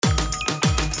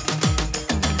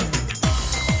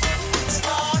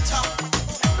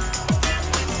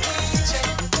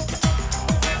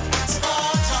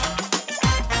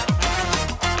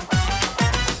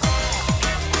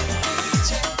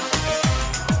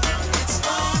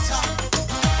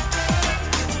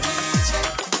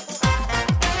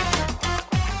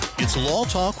It's Law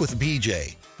Talk with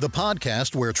BJ, the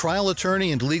podcast where trial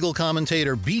attorney and legal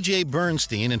commentator BJ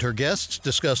Bernstein and her guests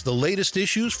discuss the latest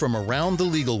issues from around the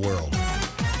legal world.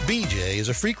 BJ is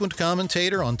a frequent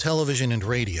commentator on television and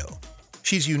radio.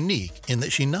 She's unique in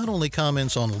that she not only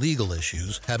comments on legal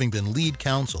issues, having been lead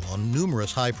counsel on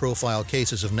numerous high-profile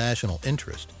cases of national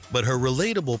interest, but her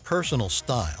relatable personal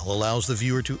style allows the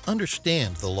viewer to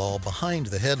understand the law behind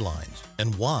the headlines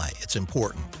and why it's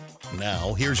important.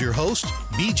 Now, here's your host,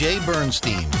 BJ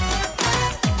Bernstein.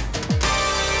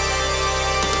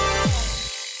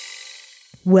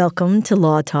 Welcome to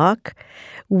Law Talk,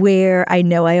 where I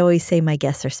know I always say my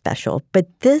guests are special,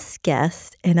 but this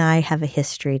guest and I have a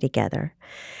history together.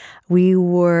 We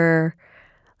were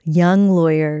young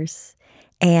lawyers,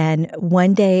 and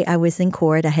one day I was in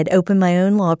court. I had opened my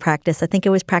own law practice. I think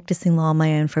I was practicing law on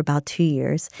my own for about 2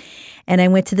 years. And I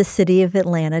went to the City of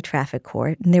Atlanta traffic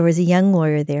court, and there was a young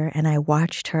lawyer there, and I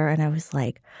watched her, and I was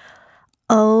like,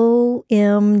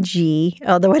 OMG.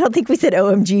 Although I don't think we said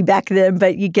OMG back then,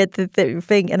 but you get the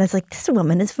thing. And I was like, this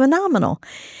woman is phenomenal.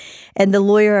 And the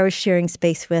lawyer I was sharing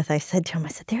space with, I said to him,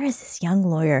 there is this young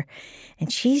lawyer,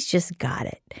 and she's just got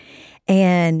it.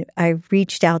 And I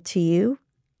reached out to you.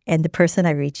 And the person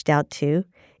I reached out to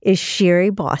is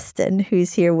Sherry Boston,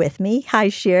 who's here with me. Hi,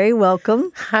 Sherry.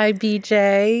 Welcome. Hi,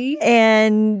 BJ.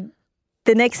 And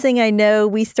the next thing I know,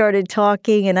 we started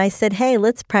talking, and I said, hey,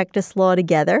 let's practice law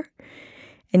together.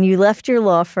 And you left your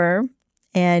law firm,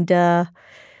 and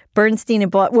Bernstein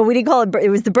and well, we didn't call it. It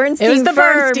was the Bernstein firm. It was the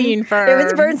Bernstein firm. It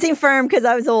was the Bernstein firm because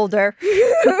I was older.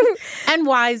 And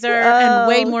wiser and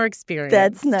way more experienced.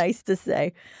 That's nice to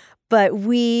say. But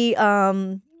we...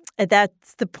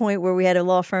 that's the point where we had a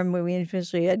law firm where we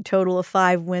eventually had a total of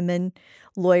 5 women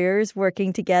lawyers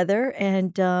working together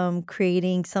and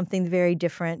creating something very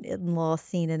different in the law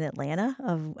scene in Atlanta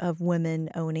of women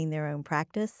owning their own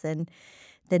practice. And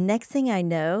the next thing I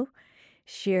know,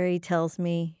 Sherry tells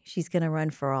me she's going to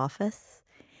run for office,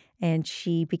 and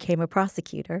she became a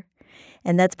prosecutor.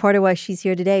 And that's part of why she's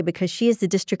here today, because she is the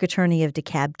district attorney of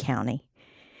DeKalb County,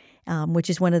 which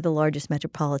is one of the largest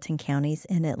metropolitan counties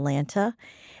in Atlanta.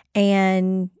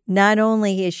 And not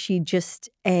only is she just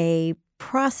a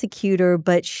prosecutor,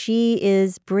 but she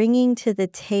is bringing to the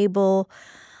table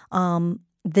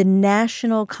the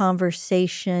national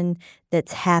conversation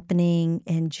that's happening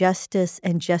in justice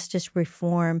and justice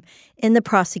reform in the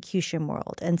prosecution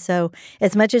world. And so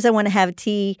as much as I want to have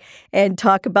tea and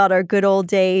talk about our good old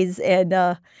days and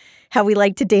how we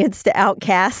like to dance to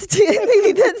Outkast,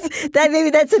 maybe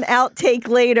that's an outtake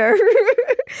later.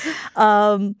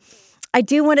 I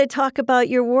do want to talk about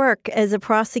your work as a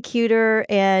prosecutor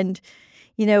and,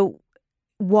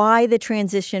 why the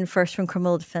transition first from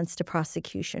criminal defense to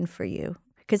prosecution for you.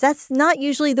 Because that's not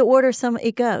usually the order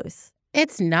it goes.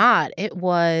 It's not. It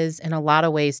was, in a lot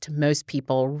of ways, to most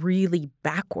people, really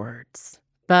backwards.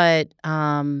 But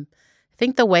I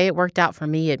think the way it worked out for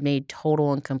me, it made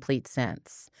total and complete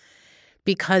sense.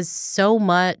 Because so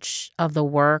much of the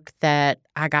work that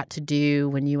I got to do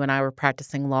when you and I were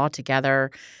practicing law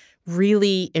together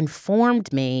really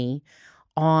informed me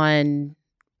on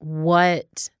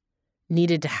what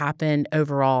needed to happen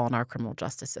overall in our criminal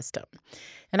justice system.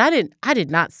 And I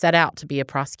did not set out to be a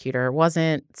prosecutor. It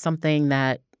wasn't something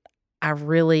that I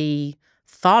really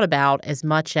thought about as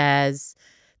much as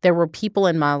there were people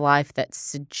in my life that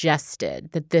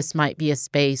suggested that this might be a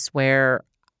space where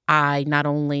I not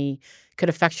only could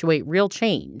effectuate real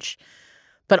change,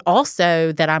 but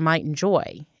also that I might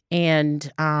enjoy.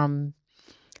 And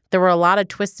there were a lot of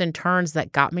twists and turns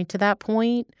that got me to that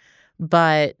point,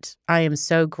 but I am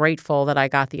so grateful that I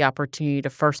got the opportunity to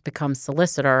first become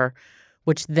solicitor,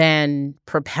 which then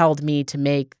propelled me to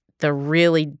make the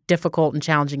really difficult and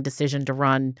challenging decision to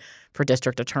run for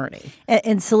district attorney.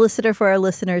 And solicitor, for our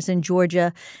listeners in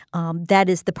Georgia, that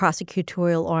is the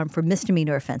prosecutorial arm for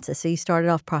misdemeanor offenses. So you started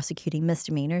off prosecuting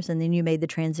misdemeanors, and then you made the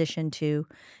transition to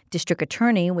district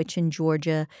attorney, which in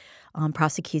Georgia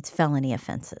prosecutes felony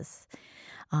offenses.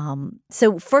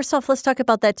 So first off, let's talk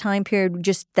about that time period,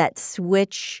 just that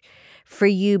switch for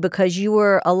you, because you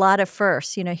were a lot of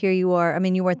firsts. Here you are. I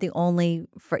mean, you weren't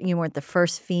the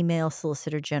first female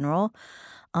solicitor general,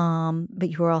 but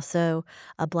you were also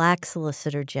a Black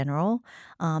solicitor general,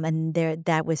 and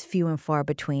that was few and far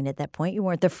between at that point. You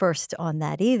weren't the first on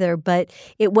that either, but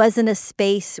it wasn't a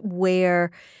space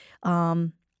where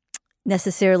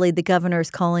necessarily the governor is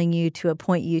calling you to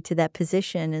appoint you to that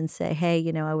position and say, hey,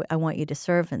 I want you to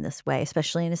serve in this way,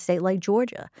 especially in a state like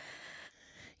Georgia.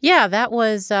 Yeah,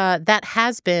 that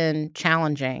has been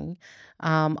challenging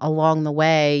along the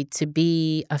way to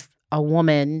be a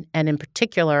woman, and in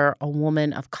particular, a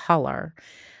woman of color.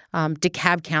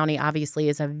 DeKalb County, obviously,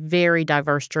 is a very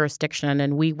diverse jurisdiction,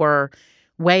 and we were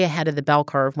way ahead of the bell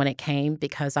curve when it came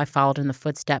because I followed in the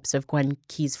footsteps of Gwen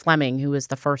Keyes Fleming, who was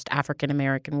the first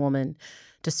African-American woman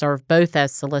to serve both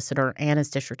as solicitor and as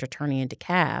district attorney in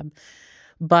DeKalb.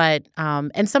 But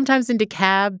and sometimes in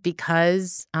DeKalb,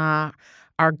 because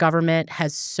our government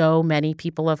has so many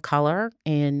people of color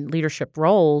in leadership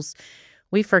roles,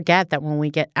 we forget that when we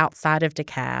get outside of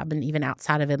DeKalb and even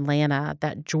outside of Atlanta,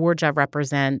 that Georgia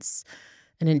represents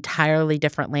an entirely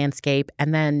different landscape,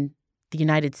 and then the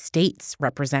United States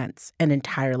represents an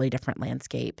entirely different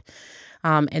landscape.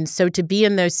 And so to be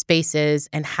in those spaces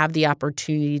and have the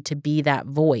opportunity to be that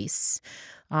voice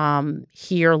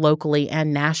here locally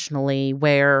and nationally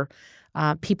where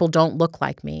people don't look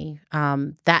like me,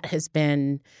 that has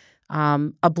been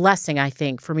a blessing, I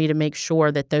think, for me to make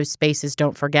sure that those spaces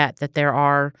don't forget that there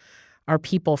are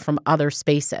people from other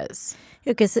spaces.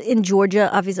 Because in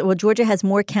Georgia, obviously, well, Georgia has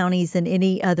more counties than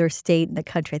any other state in the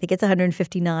country. I think it's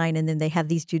 159, and then they have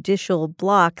these judicial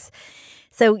blocks.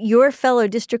 So your fellow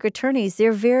district attorneys, there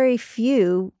are very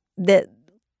few that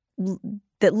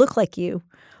look like you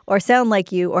or sound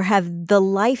like you or have the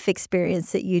life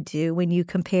experience that you do when you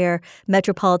compare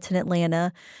metropolitan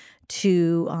Atlanta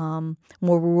to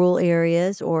more rural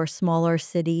areas or smaller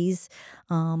cities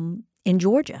in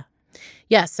Georgia.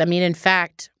 Yes. I mean, in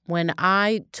fact, when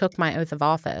I took my oath of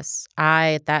office,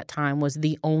 I, at that time, was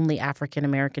the only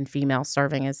African-American female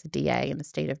serving as a DA in the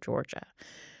state of Georgia.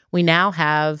 We now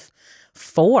have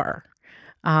 4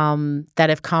 that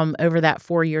have come over that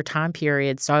 4-year time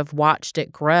period, so I've watched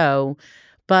it grow.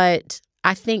 But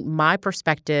I think my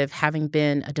perspective, having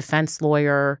been a defense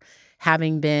lawyer,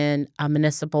 having been a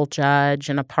municipal judge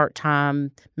and a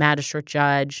part-time magistrate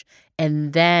judge,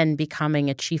 and then becoming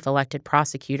a chief elected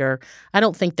prosecutor, I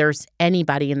don't think there's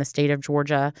anybody in the state of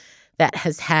Georgia that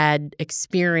has had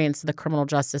experience in the criminal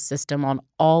justice system on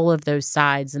all of those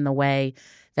sides in the way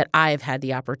that I have had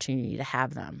the opportunity to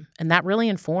have them. And that really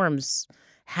informs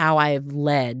how I have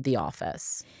led the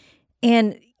office.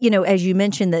 And, as you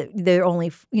mentioned that there are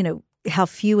only, how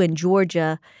few in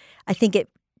Georgia, I think it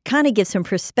kind of gives some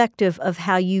perspective of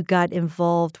how you got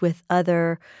involved with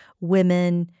other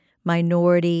women,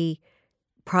 minority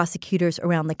prosecutors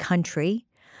around the country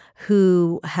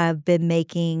who have been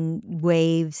making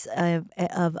waves of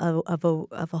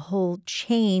a whole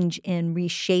change in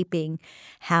reshaping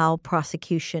how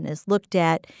prosecution is looked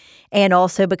at. And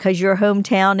also because your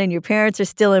hometown and your parents are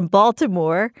still in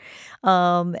Baltimore.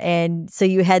 And so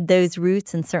you had those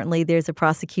roots, and certainly there's a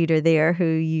prosecutor there who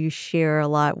you share a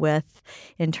lot with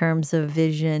in terms of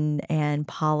vision and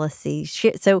policy.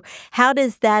 So how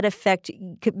does that affect,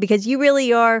 because you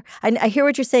really are, I hear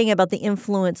what you're saying about the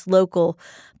influence local,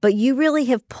 but you really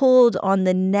have pulled on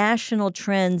the national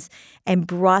trends and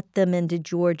brought them into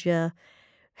Georgia.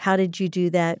 How did you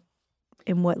do that,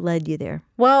 and what led you there?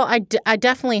 Well, I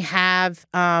definitely have,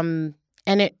 and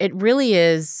it really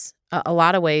is a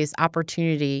lot of ways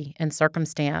opportunity and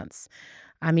circumstance.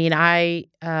 I mean, I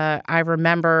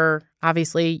remember,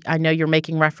 obviously, I know you're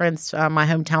making reference, my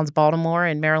hometown's Baltimore,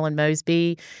 and Marilyn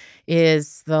Mosby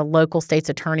is the local state's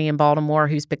attorney in Baltimore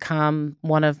who's become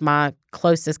one of my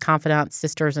closest confidants,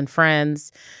 sisters, and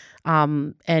friends.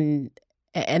 And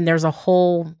there's a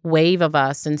whole wave of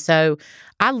us. And so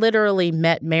I literally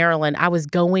met Marilyn. I was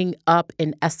going up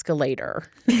an escalator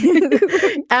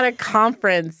at a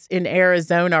conference in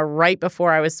Arizona right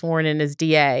before I was sworn in as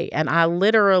DA. And I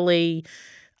literally,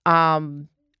 came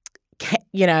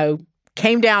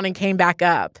down and came back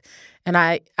up. And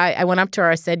I went up to her.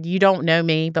 I said, "You don't know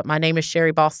me, but my name is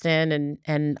Sherry Boston,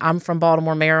 and I'm from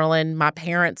Baltimore, Maryland. My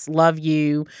parents love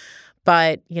you.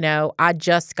 But, I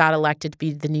just got elected to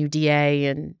be the new DA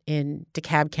in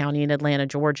DeKalb County in Atlanta,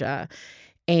 Georgia."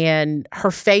 And her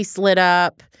face lit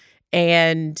up,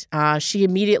 and she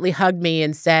immediately hugged me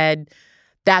and said,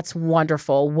 "That's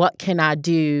wonderful. What can I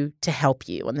do to help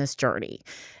you in this journey?"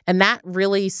 And that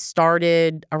really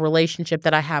started a relationship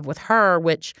that I have with her,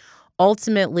 which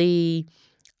ultimately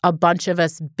a bunch of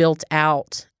us built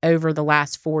out over the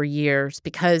last 4 years,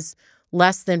 because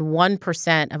less than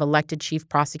 1% of elected chief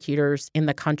prosecutors in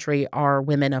the country are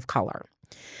women of color,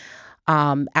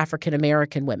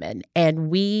 African-American women. And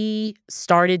we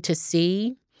started to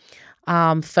see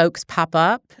folks pop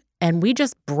up, and we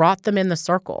just brought them in the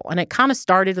circle. And it kind of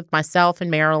started with myself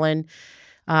in Maryland,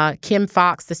 Kim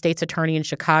Fox, the state's attorney in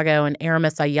Chicago, and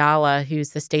Aramis Ayala, who's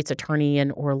the state's attorney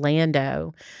in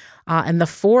Orlando. And the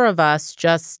 4 of us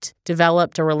just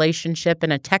developed a relationship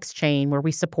and a text chain where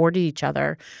we supported each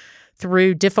other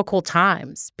through difficult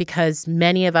times, because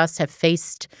many of us have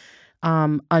faced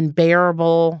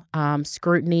unbearable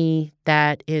scrutiny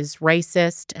that is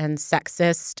racist and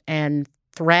sexist and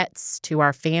threats to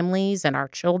our families and our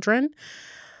children.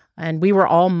 And we were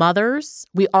all mothers.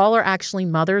 We all are actually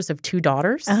mothers of 2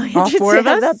 daughters. Oh, all 4 of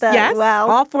us. About that. Yes, wow.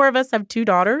 all 4 of us have 2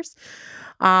 daughters,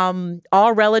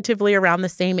 all relatively around the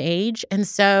same age. And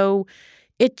so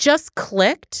it just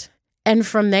clicked. And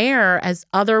from there, as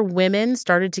other women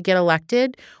started to get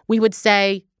elected, we would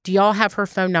say, do y'all have her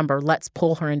phone number? Let's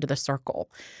pull her into the circle.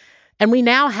 And we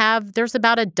now have, there's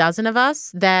about a dozen of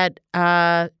us that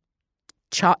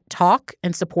talk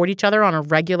and support each other on a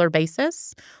regular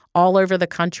basis all over the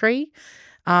country.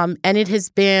 And it has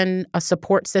been a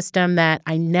support system that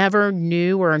I never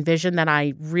knew or envisioned that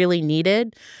I really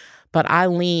needed. But I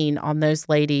lean on those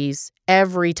ladies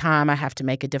every time I have to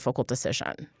make a difficult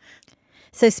decision.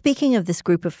 So speaking of this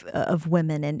group of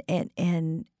women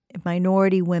and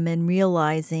minority women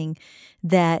realizing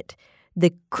that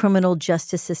the criminal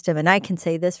justice system, and I can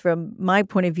say this from my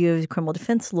point of view as a criminal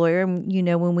defense lawyer,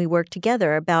 when we worked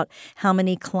together about how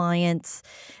many clients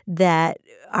that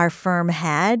our firm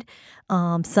had,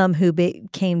 some who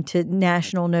came to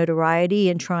national notoriety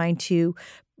and trying to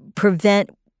prevent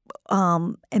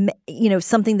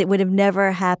something that would have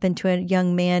never happened to a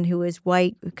young man who was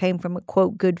white, who came from a,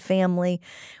 quote, good family,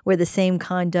 where the same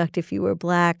conduct if you were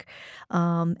black,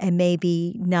 and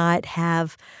maybe not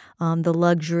have the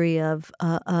luxury of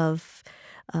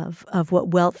what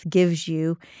wealth gives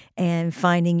you, and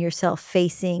finding yourself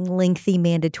facing lengthy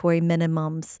mandatory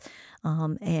minimums,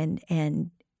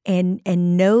 and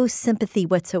no sympathy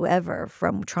whatsoever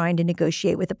from trying to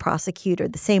negotiate with a prosecutor.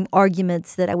 The same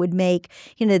arguments that I would make,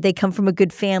 they come from a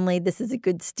good family, this is a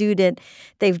good student,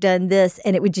 they've done this,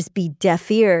 and it would just be deaf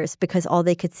ears because all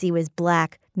they could see was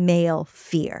black male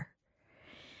fear.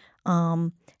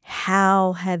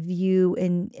 How have you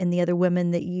and the other women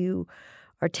that you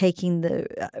are taking the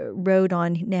road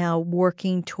on now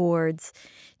working towards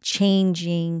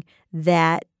changing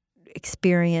that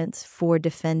experience for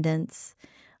defendants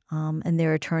and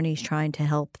their attorneys trying to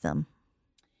help them?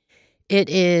 It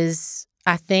is,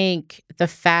 I think, the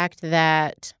fact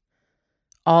that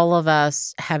all of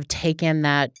us have taken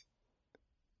that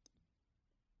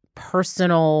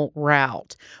personal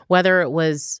route, whether it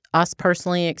was us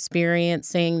personally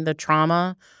experiencing the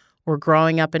trauma or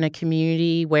growing up in a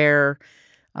community where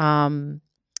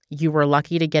you were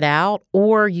lucky to get out,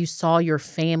 or you saw your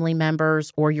family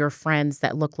members or your friends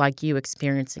that look like you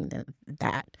experiencing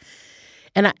that.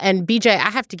 And BJ, I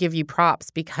have to give you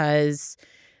props because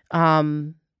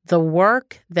the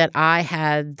work that I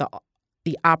had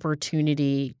the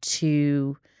opportunity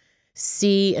to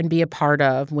see and be a part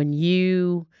of when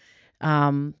you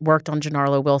worked on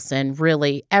Gennaro Wilson,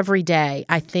 really every day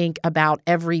I think about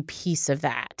every piece of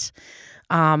that.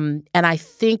 And I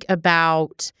think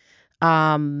about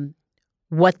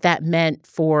what that meant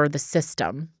for the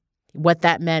system, what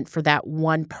that meant for that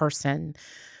one person,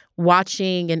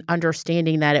 watching and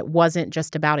understanding that it wasn't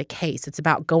just about a case. It's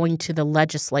about going to the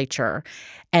legislature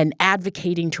and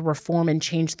advocating to reform and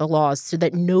change the laws so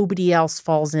that nobody else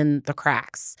falls in the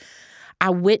cracks.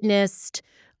 I witnessed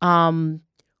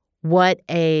what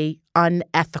a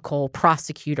unethical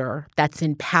prosecutor that's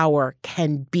in power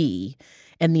can be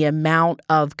and the amount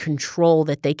of control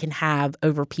that they can have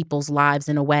over people's lives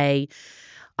in a way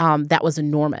that was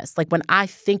enormous. Like when I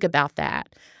think about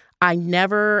that, I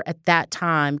never at that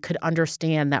time could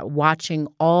understand that watching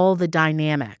all the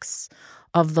dynamics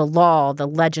of the law, the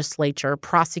legislature,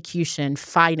 prosecution,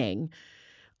 fighting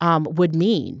would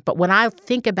mean. But when I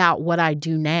think about what I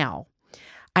do now,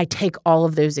 I take all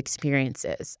of those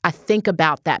experiences. I think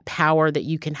about that power that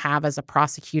you can have as a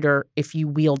prosecutor if you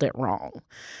wield it wrong.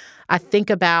 I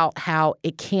think about how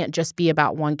it can't just be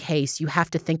about one case. You have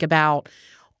to think about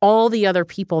all the other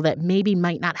people that maybe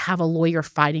might not have a lawyer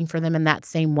fighting for them in that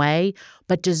same way,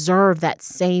 but deserve that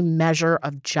same measure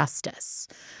of justice.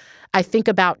 I think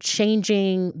about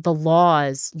changing the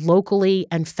laws locally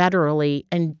and federally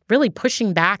and really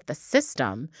pushing back the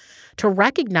system to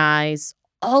recognize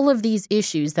all of these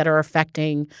issues that are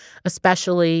affecting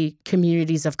especially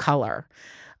communities of color.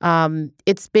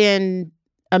 It's been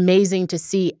amazing to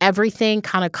see everything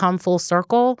kind of come full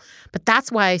circle. But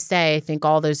that's why I say I think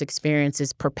all those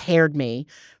experiences prepared me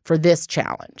for this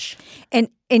challenge. And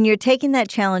you're taking that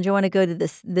challenge. I want to go to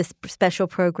this special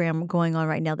program going on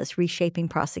right now, this Reshaping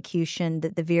Prosecution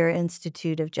that the Vera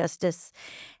Institute of Justice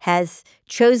has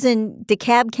chosen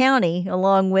DeKalb County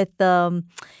along with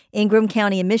Ingham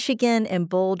County in Michigan and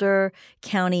Boulder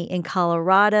County in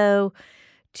Colorado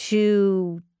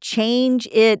to change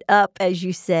it up, as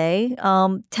you say.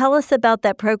 Tell us about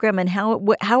that program and how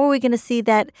are we going to see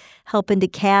that help in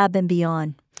DeKalb and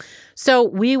beyond? So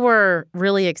we were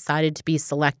really excited to be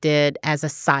selected as a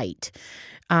site.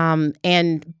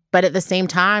 But at the same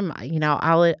time,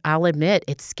 I'll admit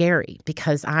it's scary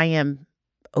because I am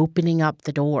opening up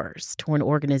the doors to an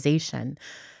organization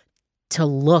to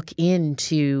look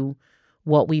into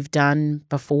what we've done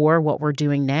before, what we're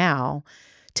doing now,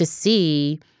 to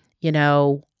see,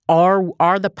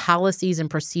 are the policies and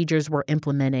procedures we're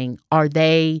implementing, are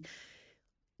they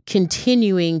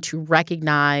continuing to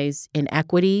recognize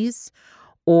inequities,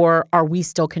 or are we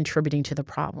still contributing to the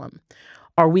problem?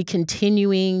 Are we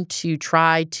continuing to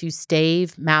try to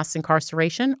stave mass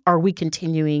incarceration? Are we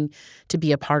continuing to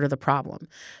be a part of the problem?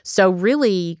 So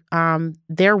really,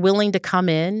 they're willing to come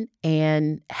in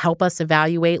and help us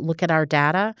evaluate, look at our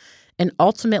data, and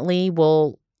ultimately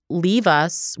will leave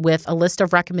us with a list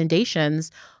of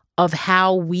recommendations of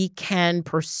how we can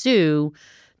pursue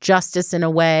justice in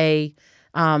a way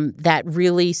that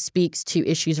really speaks to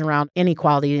issues around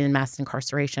inequality and mass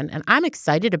incarceration. And I'm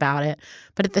excited about it.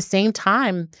 But at the same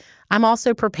time, I'm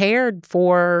also prepared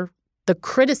for the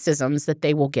criticisms that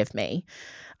they will give me.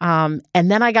 And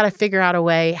then I got to figure out a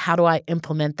way, how do I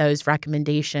implement those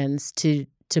recommendations to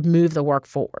move the work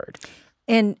forward?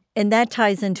 And that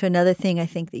ties into another thing I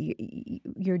think that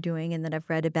you're doing and that I've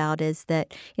read about is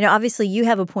that, obviously you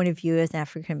have a point of view as an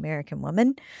African-American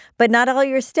woman, but not all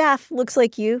your staff looks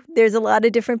like you. There's a lot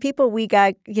of different people. We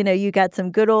got, you got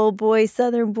some good old boy,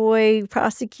 Southern boy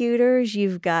prosecutors.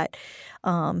 You've got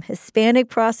Hispanic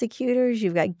prosecutors.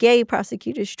 You've got gay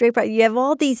prosecutors, straight prosecutors. You have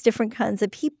all these different kinds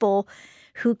of people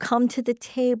who come to the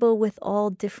table with all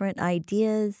different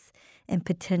ideas and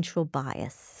potential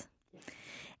bias.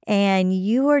 And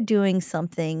you are doing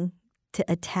something to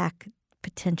attack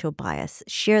potential bias.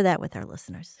 Share that with our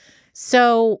listeners.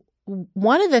 So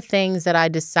one of the things that I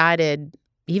decided,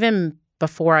 even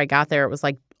before I got there, it was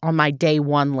like on my day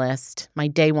one list, my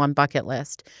day one bucket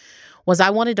list, was I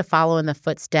wanted to follow in the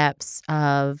footsteps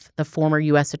of the former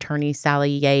U.S. Attorney Sally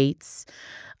Yates,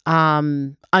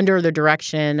 under the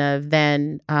direction of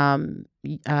then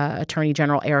Attorney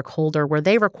General Eric Holder, where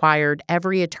they required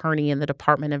every attorney in the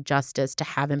Department of Justice to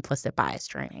have implicit bias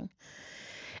training.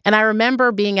 And I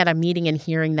remember being at a meeting and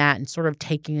hearing that and sort of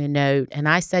taking a note. And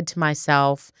I said to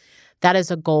myself, that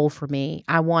is a goal for me.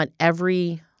 I want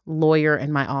every lawyer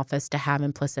in my office to have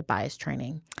implicit bias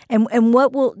training. And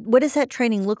what does that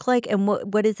training look like, and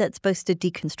what is that supposed to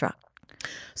deconstruct?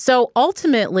 So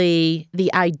ultimately,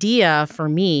 the idea for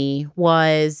me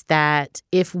was that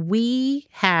if we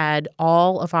had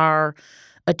all of our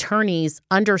attorneys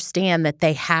understand that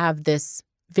they have this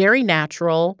very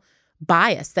natural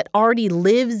bias that already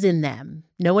lives in them,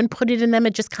 no one put it in them,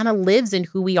 it just kind of lives in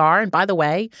who we are. And by the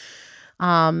way,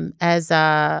 as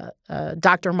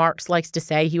Dr. Marks likes to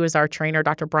say, he was our trainer,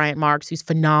 Dr. Bryant Marks, who's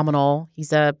phenomenal.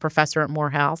 He's a professor at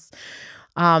Morehouse.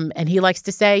 And he likes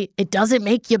to say, it doesn't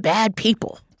make you bad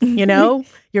people. You're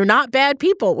not bad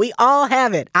people. We all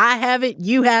have it. I have it.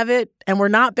 You have it. And we're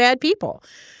not bad people.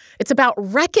 It's about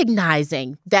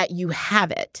recognizing that you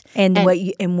have it. And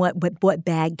what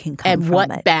bad can come from it. And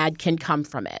what bad can come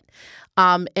from it.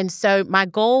 And so my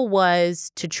goal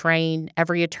was to train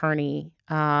every attorney.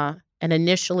 And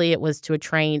initially it was to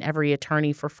train every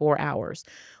attorney for 4 hours.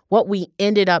 What we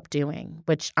ended up doing,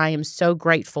 which I am so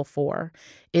grateful for,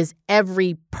 is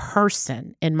every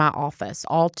person in my office,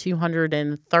 all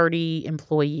 230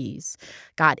 employees,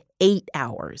 got 8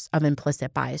 hours of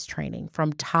implicit bias training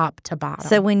from top to bottom.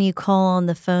 So when you call on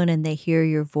the phone and they hear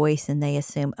your voice and they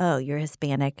assume, oh, you're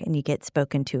Hispanic, and you get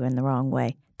spoken to in the wrong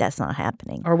way, that's not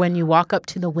happening. Or when you walk up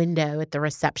to the window at the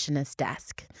receptionist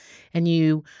desk and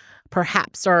you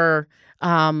perhaps are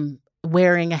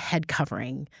wearing a head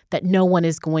covering, that no one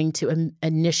is going to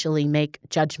initially make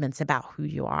judgments about who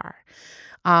you are.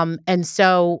 And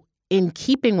so in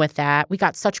keeping with that, we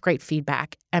got such great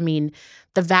feedback. I mean,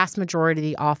 the vast majority of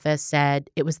the office said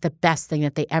it was the best thing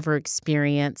that they ever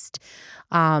experienced,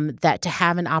 that to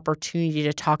have an opportunity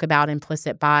to talk about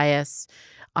implicit bias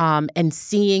and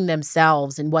seeing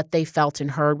themselves and what they felt and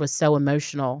heard was so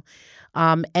emotional.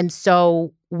 And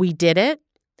so we did it.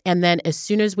 And then as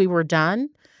soon as we were done,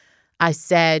 I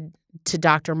said to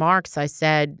Dr. Marks, I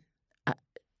said,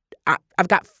 I've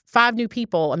got 5 new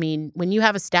people. I mean, when you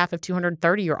have a staff of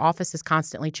 230, your office is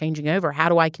constantly changing over. How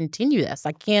do I continue this?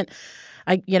 I can't,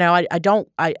 I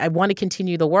want to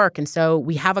continue the work. And so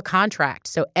we have a contract.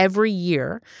 So every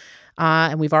year,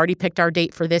 and we've already picked our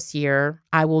date for this year,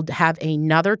 I will have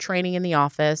another training in the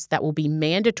office that will be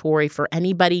mandatory for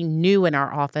anybody new in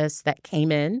our office that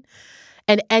came in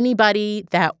and anybody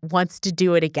that wants to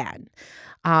do it again.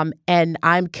 And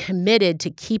I'm committed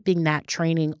to keeping that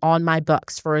training on my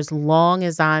books for as long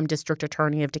as I'm District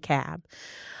Attorney of DeKalb.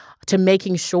 to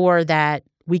making sure that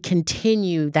we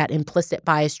continue that implicit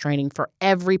bias training for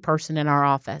every person in our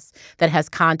office that has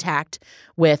contact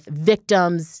with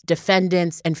victims,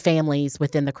 defendants, and families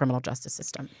within the criminal justice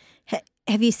system.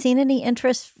 Have you seen any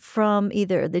interest from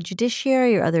either the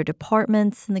judiciary or other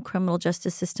departments in the criminal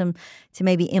justice system to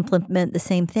maybe implement the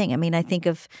same thing? I mean, I think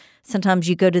of sometimes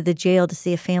you go to the jail to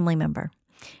see a family member,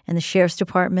 and the sheriff's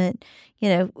department,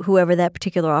 whoever that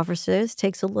particular officer is,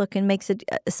 takes a look and makes a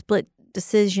split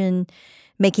decision,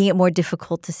 making it more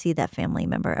difficult to see that family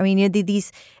member. I mean,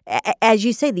 these, as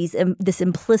you say, this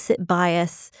implicit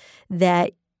bias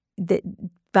that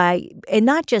by, and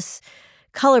not just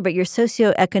color, but your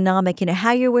socioeconomic,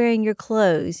 how you're wearing your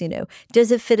clothes,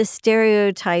 does it fit a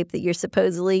stereotype that you're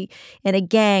supposedly in a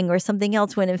gang or something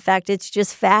else when in fact it's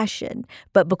just fashion.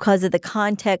 But because of the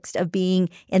context of being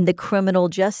in the criminal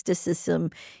justice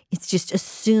system, it's just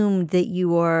assumed that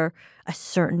you are a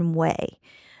certain way.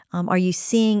 Are you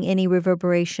seeing any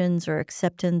reverberations or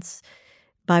acceptance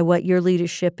by what your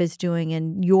leadership is doing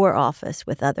in your office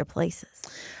with other places?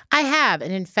 I have.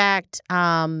 And in fact,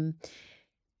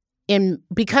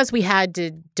 because we had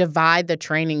to divide the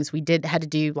trainings, we had to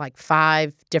do like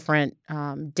 5 different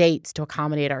dates to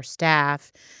accommodate our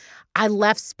staff. I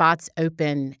left spots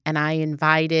open and I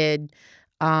invited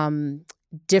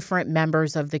different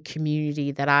members of the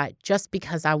community just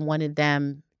because I wanted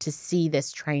them to see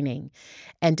this training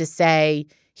and to say,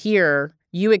 here,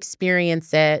 you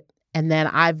experience it, and then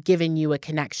I've given you a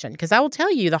connection. Because I will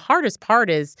tell you, the hardest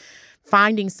part is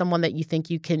finding someone that you think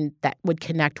that would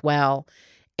connect well.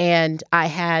 And I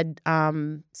had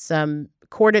some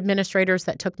court administrators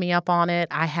that took me up on it.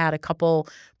 I had a couple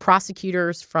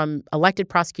elected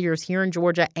prosecutors here in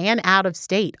Georgia and out of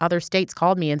state. Other states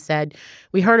called me and said,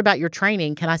 we heard about your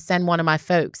training. Can I send one of my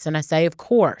folks? And I say, of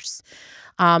course.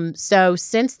 So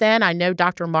since then, I know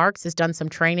Dr. Marks has done some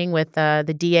training with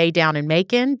the DA down in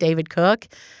Macon. David Cook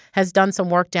has done some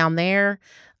work down there.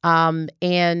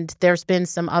 And there's been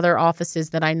some other offices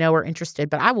that I know are interested.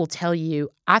 But I will tell you,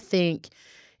 I think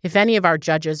if any of our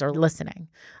judges are listening,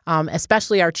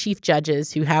 especially our chief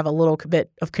judges who have a little bit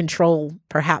of control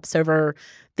perhaps over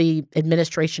the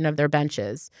administration of their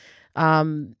benches.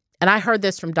 And I heard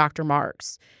this from Dr.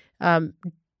 Marks.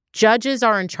 Judges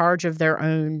are in charge of their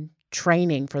own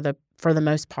training for the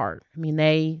most part. I mean,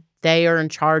 they are in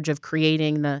charge of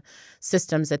creating the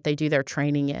systems that they do their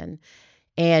training in.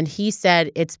 And he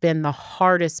said it's been the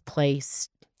hardest place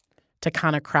to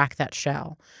kind of crack that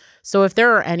shell. So if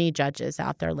there are any judges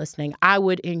out there listening, I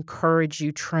would encourage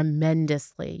you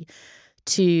tremendously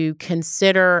to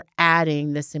consider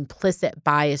adding this implicit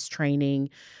bias training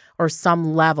or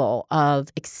some level of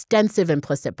extensive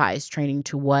implicit bias training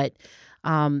to what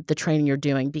the training you're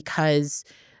doing, because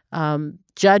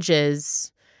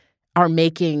judges are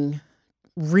making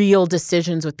real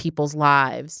decisions with people's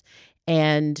lives.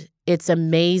 And it's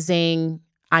amazing.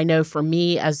 I know for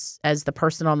me as the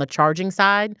person on the charging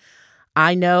side,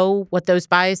 I know what those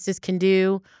biases can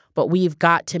do, but we've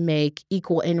got to make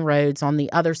equal inroads on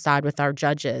the other side with our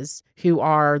judges, who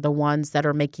are the ones that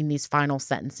are making these final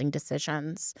sentencing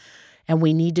decisions. And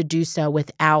we need to do so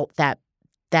without that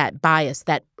bias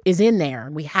that is in there,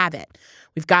 and we have it.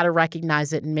 We've got to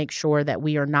recognize it and make sure that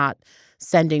we are not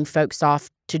sending folks off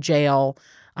to jail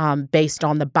based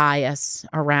on the bias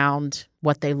around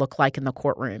what they look like in the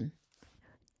courtroom.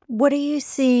 What are you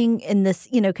seeing in this,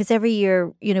 because every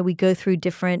year, we go through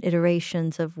different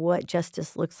iterations of what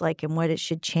justice looks like and what it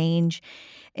should change,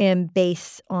 and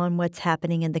based on what's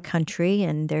happening in the country.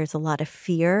 And there's a lot of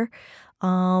fear.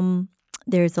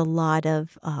 There's a lot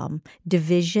of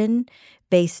division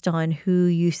based on who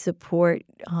you support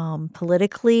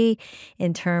politically,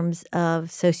 in terms of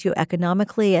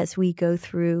socioeconomically, as we go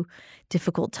through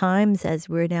difficult times, as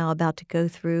we're now about to go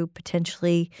through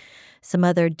potentially some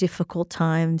other difficult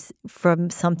times from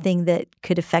something that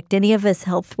could affect any of us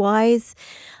health-wise.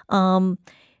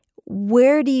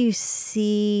 Where do you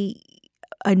see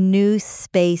a new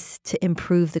space to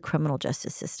improve the criminal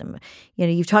justice system?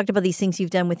 You've talked about these things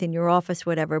you've done within your office,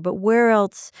 whatever, but where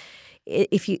else,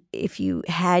 if you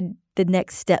had the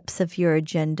next steps of your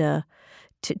agenda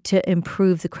to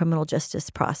improve the criminal justice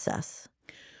process?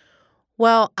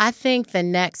 Well, I think the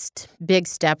next big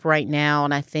step right now,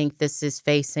 and I think this is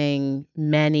facing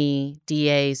many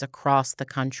DAs across the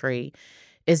country,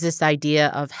 is this idea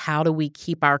of how do we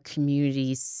keep our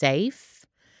communities safe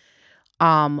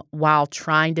while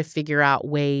trying to figure out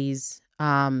ways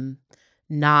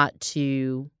not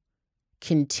to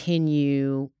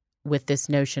continue with this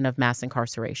notion of mass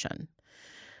incarceration.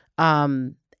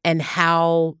 And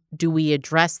how do we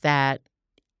address that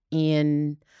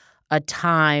in a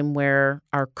time where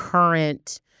our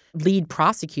current lead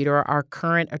prosecutor, our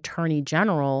current attorney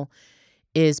general,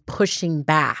 is pushing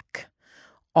back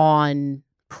on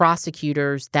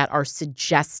prosecutors that are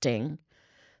suggesting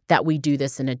that we do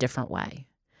this in a different way.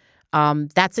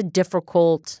 That's a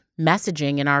difficult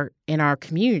messaging in our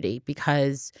community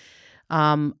because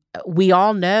we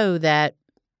all know that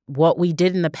what we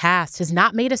did in the past has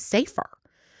not made us safer.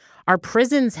 Our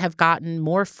prisons have gotten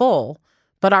more full,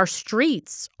 but our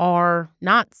streets are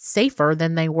not safer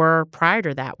than they were prior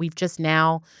to that. We've just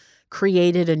now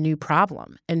created a new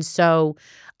problem. And so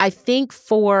I think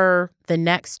for the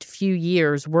next few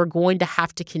years, we're going to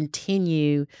have to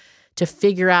continue to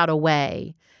figure out a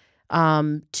way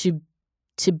to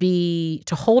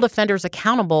hold offenders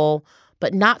accountable,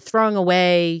 but not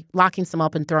locking some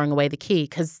up and throwing away the key,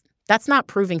 because that's not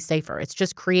proving safer. It's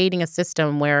just creating a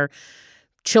system where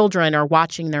children are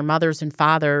watching their mothers and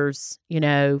fathers,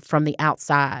 from the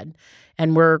outside.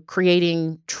 And we're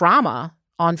creating trauma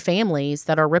on families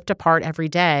that are ripped apart every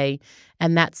day.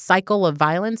 And that cycle of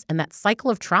violence and that cycle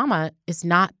of trauma is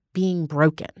not being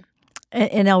broken.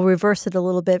 And I'll reverse it a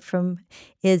little bit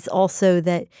is also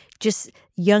that just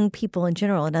young people in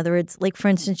general. In other words, like, for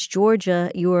instance,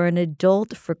 Georgia, you are an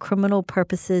adult for criminal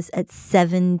purposes at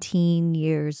 17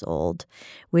 years old,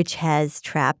 which has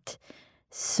trapped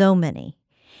so many.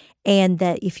 And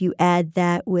that if you add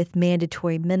that with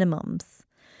mandatory minimums,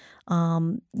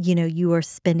 you are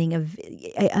spending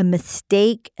a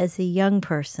mistake as a young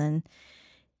person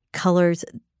colors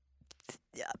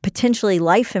potentially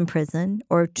life in prison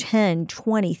or 10,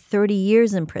 20, 30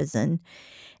 years in prison.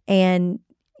 And,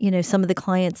 some of the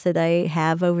clients that I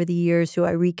have over the years who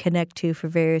I reconnect to for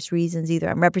various reasons, either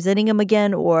I'm representing them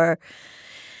again or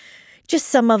just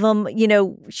some of them,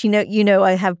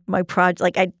 I have my project,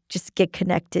 like I just get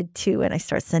connected to and I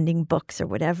start sending books or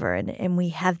whatever. And we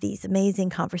have these amazing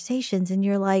conversations and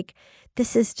you're like,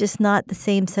 this is just not the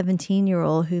same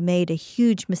 17-year-old who made a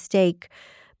huge mistake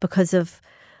because of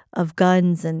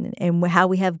guns and how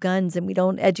we have guns, and we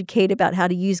don't educate about how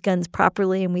to use guns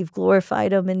properly, and we've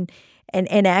glorified them.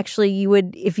 And actually you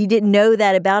would, if you didn't know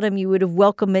that about them, you would have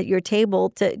welcomed at your table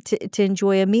to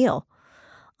enjoy a meal.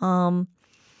 And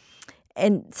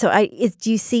so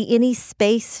do you see any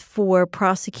space for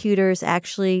prosecutors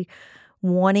actually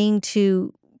wanting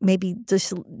to maybe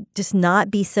just not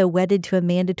be so wedded to a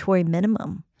mandatory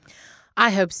minimum? I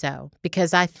hope so,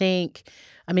 because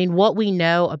what we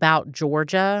know about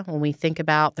Georgia when we think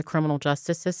about the criminal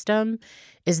justice system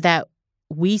is that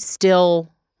we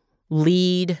still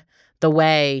lead the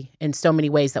way in so many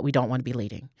ways that we don't want to be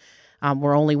leading.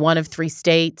 We're only one of 3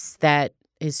 states that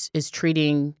is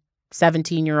treating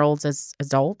 17-year-olds as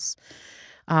adults.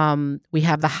 We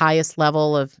have the highest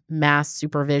level of mass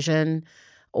supervision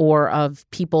or of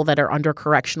people that are under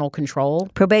correctional control.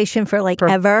 Probation for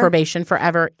ever? Probation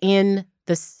forever in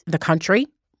the country.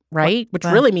 Right? Which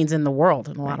really means in the world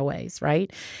in a lot of ways, right?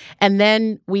 And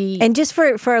then And just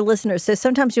for our listeners, so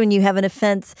sometimes when you have an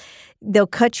offense, they'll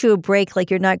cut you a break, like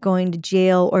you're not going to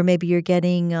jail, or maybe you're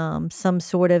getting some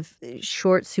sort of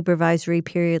short supervisory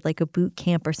period, like a boot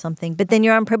camp or something. But then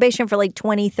you're on probation for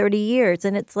 20, 30 years.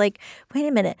 And it's like, wait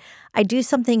a minute, I do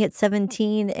something at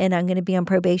 17 and I'm going to be on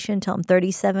probation until I'm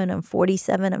 37, I'm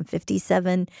 47, I'm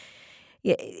 57.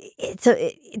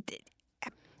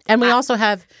 And we also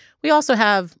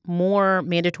have more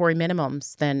mandatory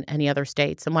minimums than any other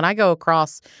states. And when I go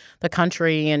across the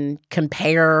country and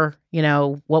compare,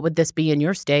 what would this be in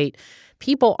your state,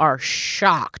 people are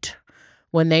shocked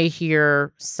when they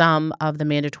hear some of the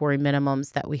mandatory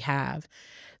minimums that we have.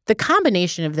 The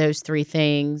combination of those 3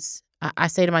 things, I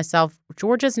say to myself,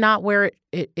 Georgia's not where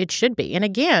it should be. And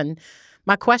again,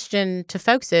 my question to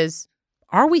folks is,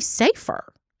 are we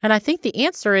safer? And I think the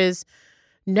answer is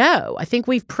no. I think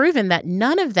we've proven that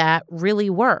none of that really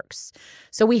works.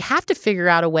 So we have to figure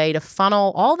out a way to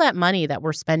funnel all that money that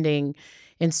we're spending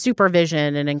in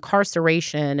supervision and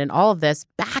incarceration and all of this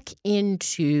back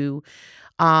into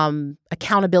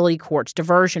accountability courts,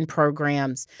 diversion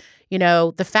programs.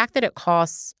 The fact that it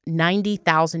costs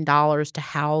 $90,000 to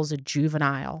house a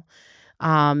juvenile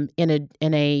in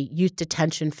a youth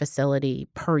detention facility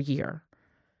per year.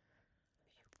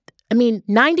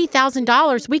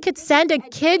 $90,000, we could send a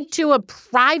kid to a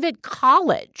private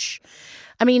college.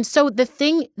 So the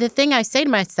thing I say to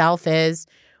myself is,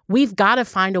 we've got to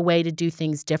find a way to do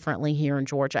things differently here in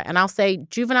Georgia. And I'll say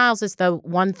juveniles is the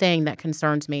one thing that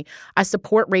concerns me. I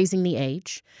support raising the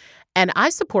age, and I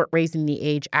support raising the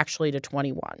age actually to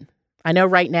 21. I know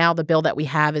right now the bill that we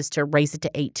have is to raise it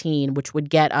to 18, which would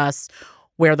get us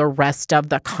where the rest of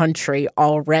the country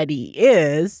already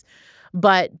is.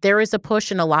 But there is a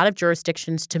push in a lot of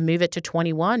jurisdictions to move it to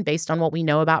 21 based on what we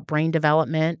know about brain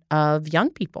development of young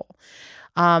people.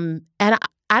 And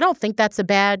I don't think that's a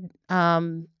bad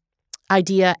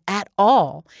idea at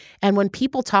all. And when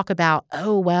people talk about,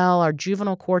 oh, well, our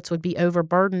juvenile courts would be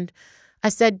overburdened, I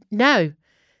said, no,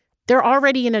 they're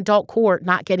already in adult court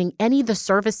not getting any of the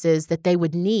services that they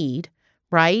would need,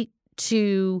 right,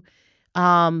 to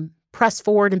press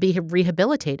forward and be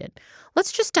rehabilitated.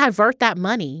 Let's just divert that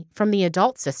money from the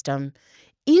adult system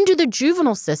into the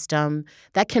juvenile system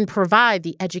that can provide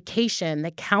the education,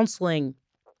 the counseling,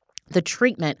 the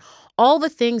treatment, all the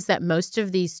things that most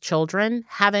of these children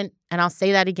haven't, and I'll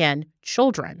say that again,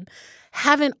 children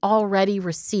haven't already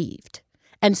received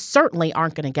and certainly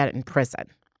aren't going to get it in prison.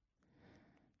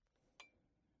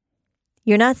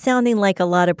 You're not sounding like a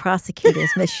lot of prosecutors,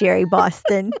 Miss Sherry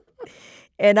Boston.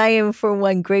 And I am, for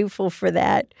one, grateful for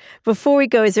that. Before we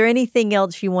go, is there anything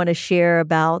else you want to share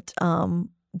about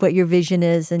what your vision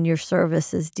is in your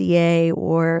service as DA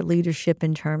or leadership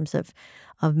in terms of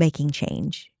making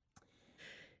change?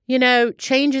 You know,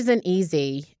 change isn't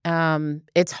easy.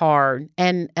 It's hard.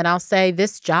 And I'll say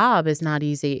this job is not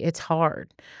easy. It's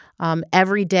hard.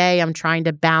 Every day I'm trying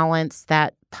to balance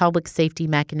that public safety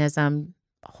mechanism,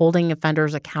 holding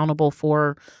offenders accountable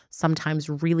for sometimes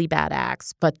really bad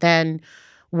acts, but then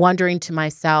wondering to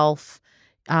myself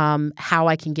how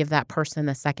I can give that person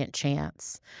a second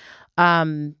chance.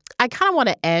 I kind of want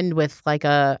to end with I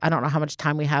don't know how much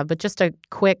time we have, but just a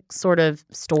quick sort of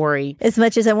story. As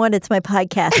much as I want, it's my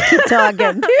podcast. Keep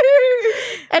talking.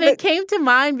 And it came to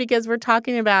mind because we're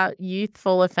talking about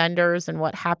youthful offenders and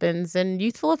what happens and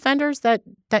youthful offenders that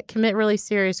commit really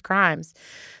serious crimes.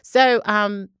 So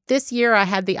this year I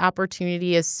had the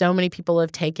opportunity, as so many people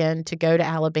have taken, to go to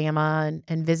Alabama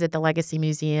and visit the Legacy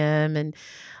Museum and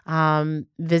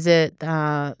visit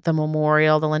the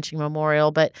memorial, the lynching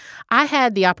memorial. But I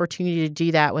had the opportunity to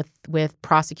do that with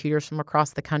prosecutors from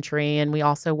across the country. And we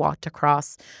also walked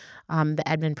across the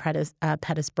Edmund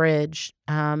Pettus Bridge.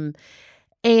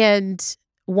 And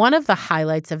one of the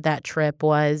highlights of that trip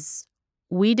was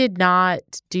we did not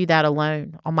do that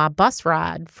alone. On my bus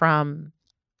ride from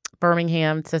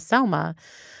Birmingham to Selma,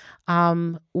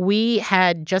 we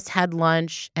had just had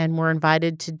lunch and were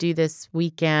invited to do this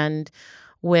weekend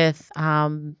with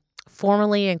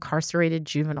formerly incarcerated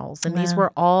juveniles. And these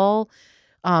were all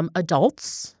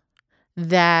adults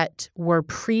that were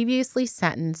previously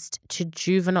sentenced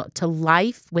to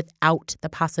life without the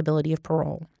possibility of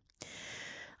parole.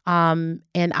 And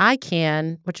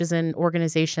ICAN, which is an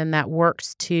organization that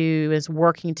is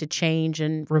working to change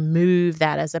and remove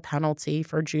that as a penalty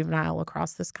for juvenile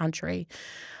across this country,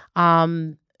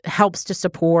 helps to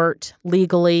support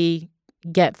legally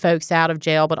get folks out of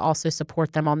jail, but also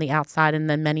support them on the outside, and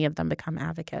then many of them become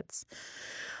advocates.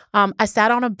 I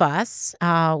sat on a bus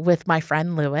with my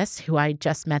friend Lewis, who I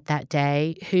just met that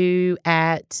day, who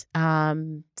at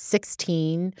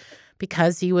 16,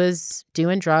 because he was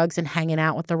doing drugs and hanging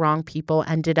out with the wrong people,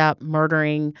 ended up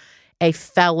murdering a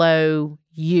fellow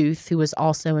youth who was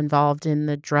also involved in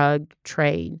the drug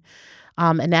trade.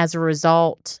 And as a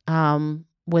result,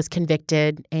 was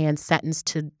convicted and sentenced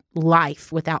to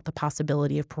life without the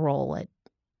possibility of parole at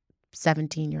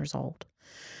 17 years old.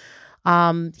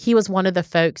 He was one of the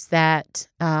folks that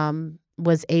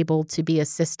was able to be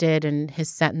assisted, and his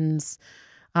sentence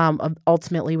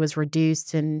ultimately was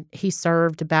reduced, and he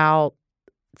served about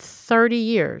 30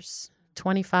 years,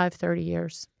 25, 30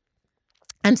 years.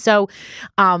 And so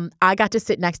I got to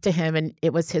sit next to him, and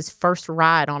it was his first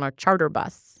ride on a charter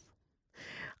bus.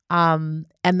 And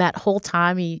that whole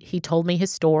time he told me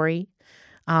his story.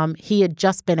 He had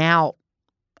just been out,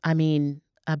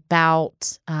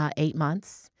 about 8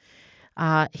 months.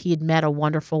 He had met a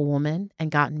wonderful woman and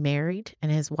gotten married,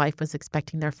 and his wife was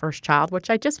expecting their first child, which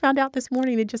I just found out this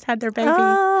morning. They just had their baby.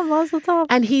 Oh, mazel tov.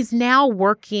 And he's now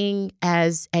working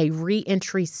as a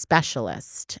reentry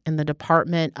specialist in the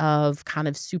Department of kind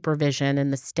of supervision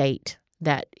in the state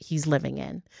that he's living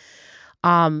in.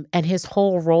 And his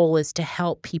whole role is to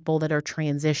help people that are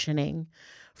transitioning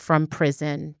from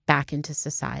prison back into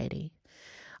society.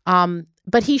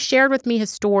 But he shared with me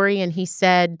his story, and he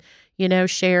said,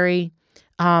 Sherry,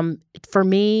 for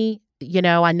me,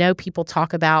 I know people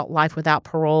talk about life without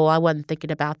parole. I wasn't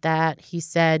thinking about that. He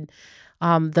said,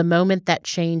 the moment that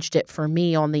changed it for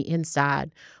me on the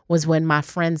inside was when my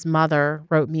friend's mother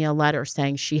wrote me a letter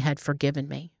saying she had forgiven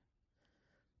me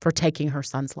for taking her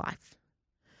son's life.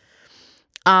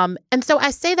 And so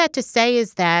I say that to say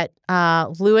is that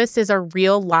Lewis is a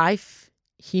real life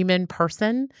human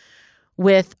person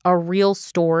with a real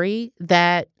story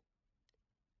that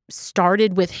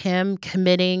started with him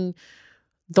committing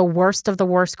the worst of the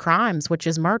worst crimes, which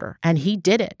is murder. And he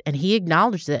did it, and he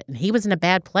acknowledged it, and he was in a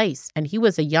bad place. And he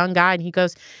was a young guy, and he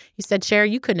said, Sherry,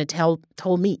 you couldn't have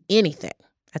told me anything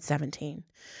at 17.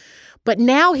 But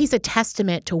now he's a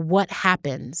testament to what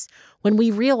happens when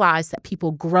we realize that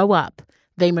people grow up,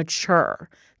 they mature,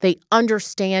 they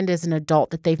understand as an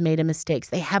adult that they've made mistakes.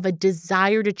 They have a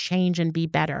desire to change and be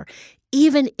better,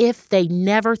 even if they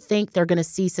never think they're going to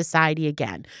see society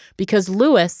again. Because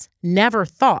Lewis never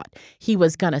thought he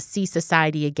was going to see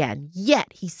society again, yet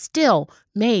he still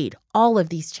made all of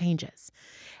these changes.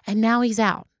 And now he's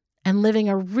out and living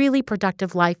a really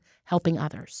productive life, helping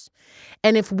others.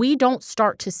 And if we don't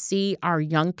start to see our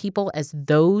young people as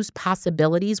those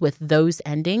possibilities with those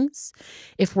endings,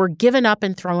 if we're giving up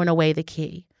and throwing away the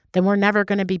key, then we're never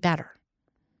going to be better.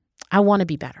 I want to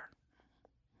be better.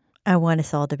 I want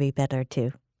us all to be better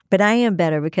too. But I am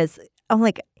better because I'm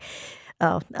going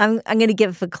to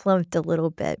give verklempt a little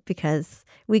bit because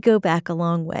we go back a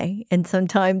long way. And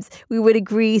sometimes we would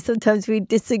agree, sometimes we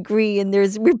disagree. And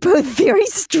we're both very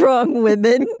strong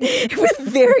women with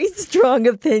very strong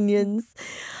opinions.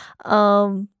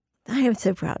 I am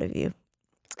so proud of you.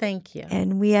 Thank you.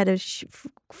 And we had a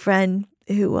friend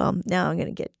who, now I'm going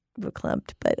to get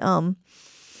verklempt, but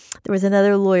there was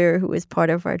another lawyer who was part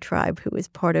of our tribe, who was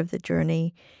part of the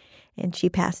journey, and she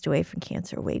passed away from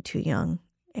cancer way too young.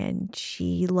 And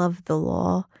she loved the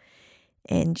law,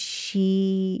 and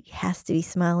she has to be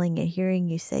smiling and hearing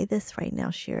you say this right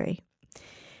now, Sherry,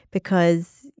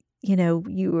 because,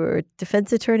 you were a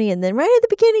defense attorney, and then right at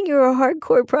the beginning, you were a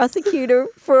hardcore prosecutor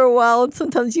for a while, and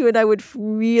sometimes you and I would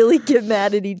really get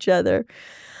mad at each other.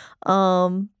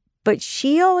 But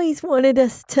she always wanted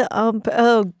us to,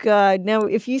 oh God, now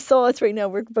if you saw us right now,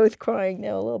 we're both crying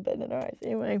now a little bit in our eyes.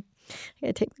 Anyway, I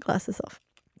gotta take my glasses off.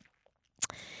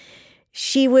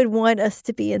 She would want us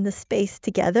to be in the space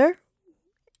together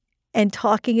and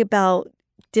talking about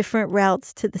different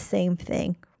routes to the same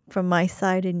thing from my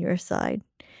side and your side.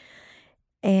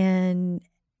 And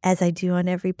as I do on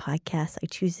every podcast, I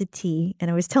choose a tea. And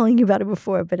I was telling you about it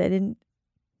before, but I didn't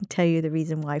tell you the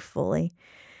reason why fully.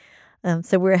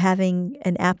 So we're having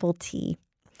an apple tea,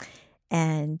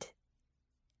 and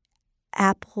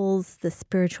apples, the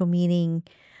spiritual meaning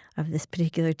of this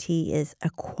particular tea is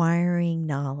acquiring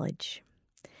knowledge.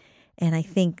 And I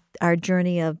think our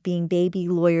journey of being baby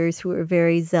lawyers who are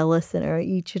very zealous and are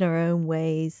each in our own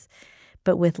ways,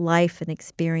 but with life and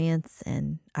experience,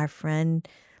 and our friend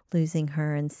losing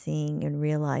her and seeing and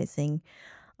realizing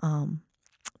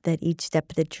that each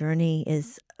step of the journey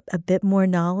is a bit more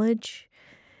knowledge,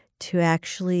 to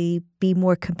actually be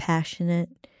more compassionate,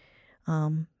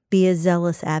 be a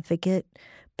zealous advocate,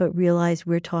 but realize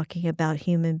we're talking about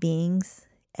human beings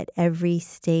at every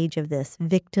stage of this,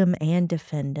 victim and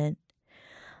defendant.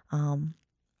 And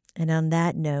on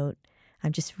that note,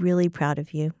 I'm just really proud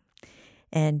of you.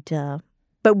 And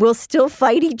but we'll still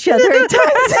fight each other at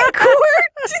times in court.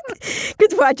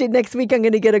 Because watch it, next week I'm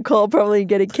going to get a call, probably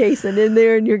get a case, and in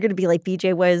there, and you're going to be like,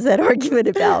 BJ, what is that argument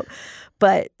about?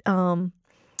 But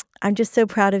I'm just so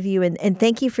proud of you, and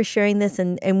thank you for sharing this.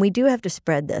 And we do have to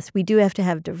spread this. We do have to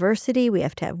have diversity. We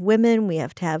have to have women. We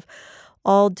have to have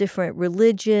all different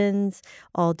religions,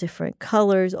 all different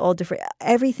colors, all different,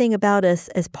 everything about us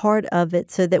as part of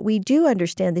it, so that we do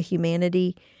understand the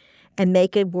humanity and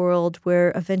make a world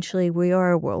where eventually we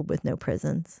are a world with no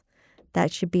prisons.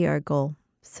 That should be our goal.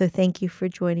 So thank you for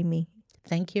joining me.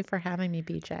 Thank you for having me,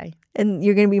 BJ. And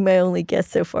you're going to be my only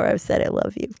guest so far. I've said I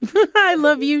love you. I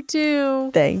love you too.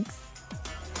 Thanks.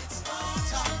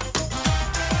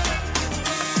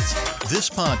 This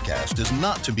podcast is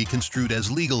not to be construed as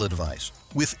legal advice.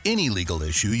 With any legal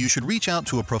issue, you should reach out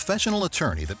to a professional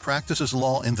attorney that practices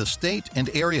law in the state and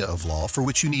area of law for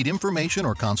which you need information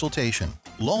or consultation.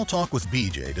 Law Talk with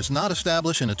BJ does not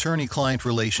establish an attorney-client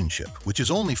relationship, which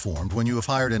is only formed when you have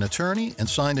hired an attorney and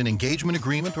signed an engagement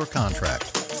agreement or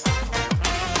contract.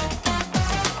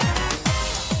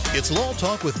 It's Law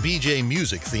Talk with BJ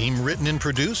music theme written and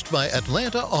produced by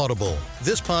Atlanta Audible.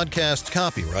 This podcast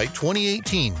copyright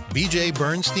 2018, BJ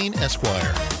Bernstein,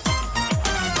 Esquire.